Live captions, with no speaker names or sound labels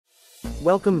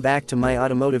Welcome back to my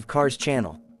Automotive Cars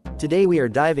channel. Today we are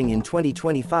diving in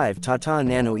 2025 Tata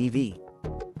Nano EV.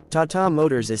 Tata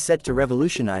Motors is set to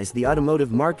revolutionize the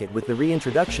automotive market with the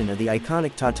reintroduction of the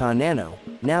iconic Tata Nano,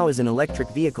 now as an electric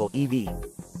vehicle EV.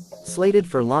 Slated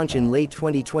for launch in late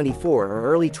 2024 or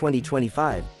early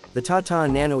 2025, the Tata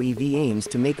Nano EV aims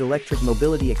to make electric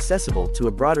mobility accessible to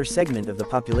a broader segment of the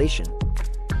population.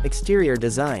 Exterior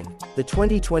design. The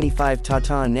 2025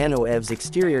 Tata Nano EV's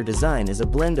exterior design is a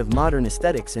blend of modern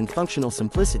aesthetics and functional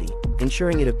simplicity,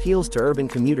 ensuring it appeals to urban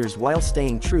commuters while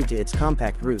staying true to its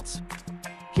compact roots.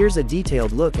 Here's a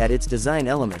detailed look at its design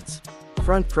elements.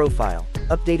 Front profile.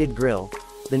 Updated grille.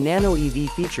 The Nano EV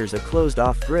features a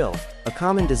closed-off grille, a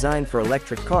common design for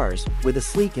electric cars, with a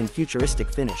sleek and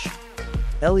futuristic finish.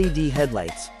 LED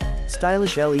headlights.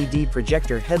 Stylish LED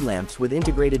projector headlamps with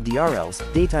integrated DRLs,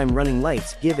 daytime running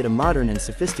lights, give it a modern and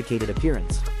sophisticated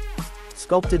appearance.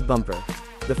 Sculpted bumper.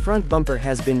 The front bumper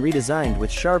has been redesigned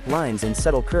with sharp lines and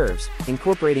subtle curves,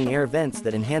 incorporating air vents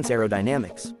that enhance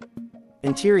aerodynamics.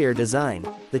 Interior design.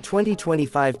 The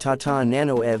 2025 Tata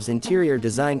Nano EV's interior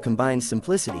design combines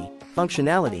simplicity,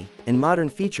 functionality, and modern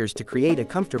features to create a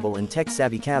comfortable and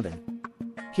tech-savvy cabin.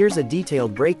 Here's a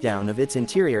detailed breakdown of its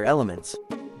interior elements.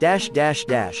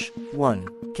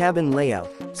 1. Cabin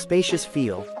layout. Spacious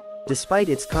feel. Despite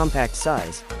its compact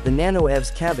size, the Nano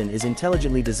EV's cabin is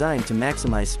intelligently designed to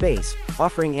maximize space,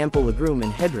 offering ample legroom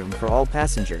and headroom for all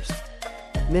passengers.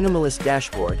 Minimalist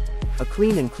dashboard. A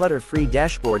clean and clutter-free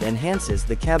dashboard enhances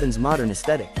the cabin's modern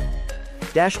aesthetic.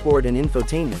 Dashboard and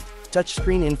infotainment.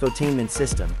 Touchscreen infotainment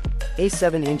system. A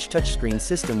 7-inch touchscreen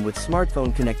system with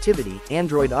smartphone connectivity,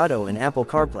 Android Auto and Apple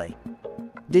CarPlay.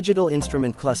 Digital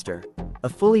instrument cluster. A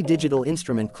fully digital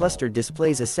instrument cluster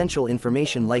displays essential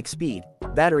information like speed,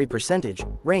 battery percentage,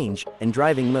 range, and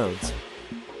driving modes.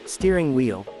 Steering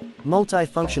wheel.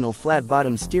 Multifunctional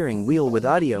flat-bottom steering wheel with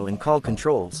audio and call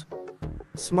controls.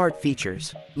 Smart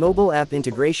features. Mobile app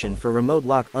integration for remote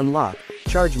lock-unlock,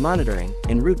 charge monitoring,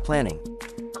 and route planning.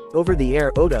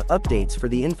 Over-the-air OTA updates for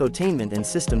the infotainment and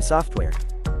system software.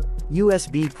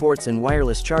 USB ports and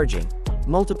wireless charging.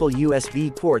 Multiple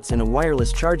USB ports and a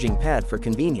wireless charging pad for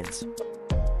convenience.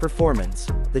 Performance.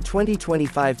 The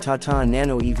 2025 Tata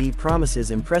Nano EV promises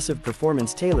impressive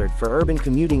performance tailored for urban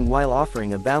commuting while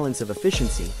offering a balance of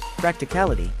efficiency,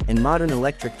 practicality, and modern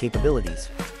electric capabilities.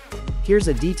 Here's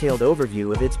a detailed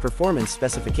overview of its performance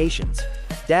specifications.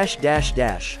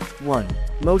 1.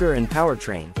 Motor and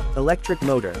powertrain. Electric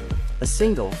motor. A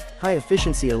single,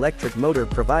 high-efficiency electric motor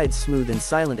provides smooth and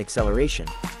silent acceleration.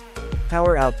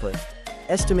 Power output.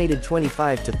 Estimated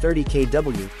 25 to 30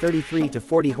 kW, 33 to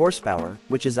 40 horsepower,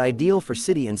 which is ideal for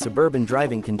city and suburban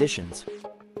driving conditions.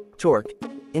 Torque.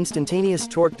 Instantaneous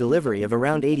torque delivery of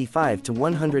around 85 to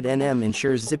 100 Nm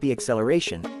ensures zippy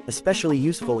acceleration, especially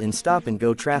useful in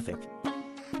stop-and-go traffic.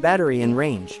 Battery and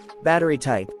range. Battery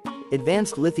type.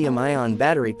 Advanced lithium-ion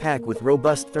battery pack with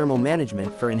robust thermal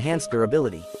management for enhanced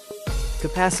durability.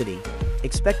 Capacity.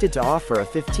 Expected to offer a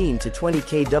 15 to 20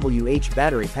 kWh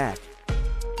battery pack.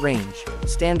 Range.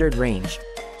 Standard range.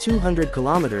 200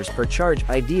 km per charge,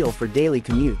 ideal for daily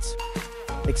commutes.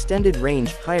 Extended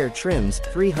range, higher trims,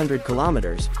 300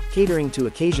 km, catering to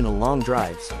occasional long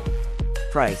drives.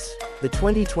 Price. The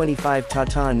 2025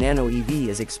 Tata Nano EV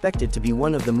is expected to be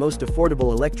one of the most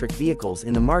affordable electric vehicles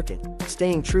in the market,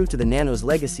 staying true to the Nano's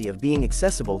legacy of being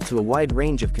accessible to a wide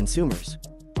range of consumers.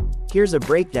 Here's a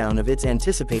breakdown of its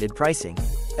anticipated pricing.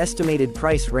 Estimated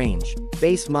price range.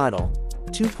 Base model.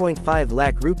 2.5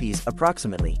 lakh rupees,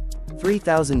 approximately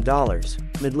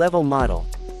 $3,000. Mid-level model.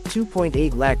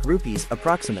 2.8 lakh rupees,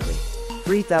 approximately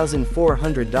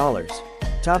 $3,400.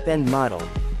 Top-end model.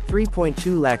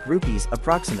 3.2 lakh rupees,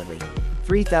 approximately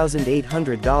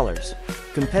 $3,800.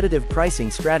 Competitive pricing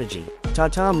strategy.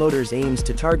 Tata Motors aims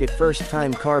to target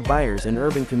first-time car buyers and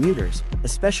urban commuters,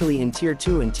 especially in Tier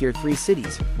 2 and Tier 3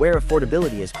 cities, where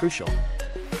affordability is crucial.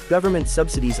 Government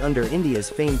subsidies under India's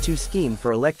FAME 2 scheme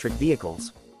for electric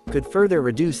vehicles could further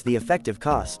reduce the effective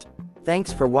cost.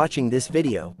 Thanks for watching this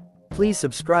video. Please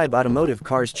subscribe Automotive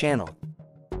Cars channel.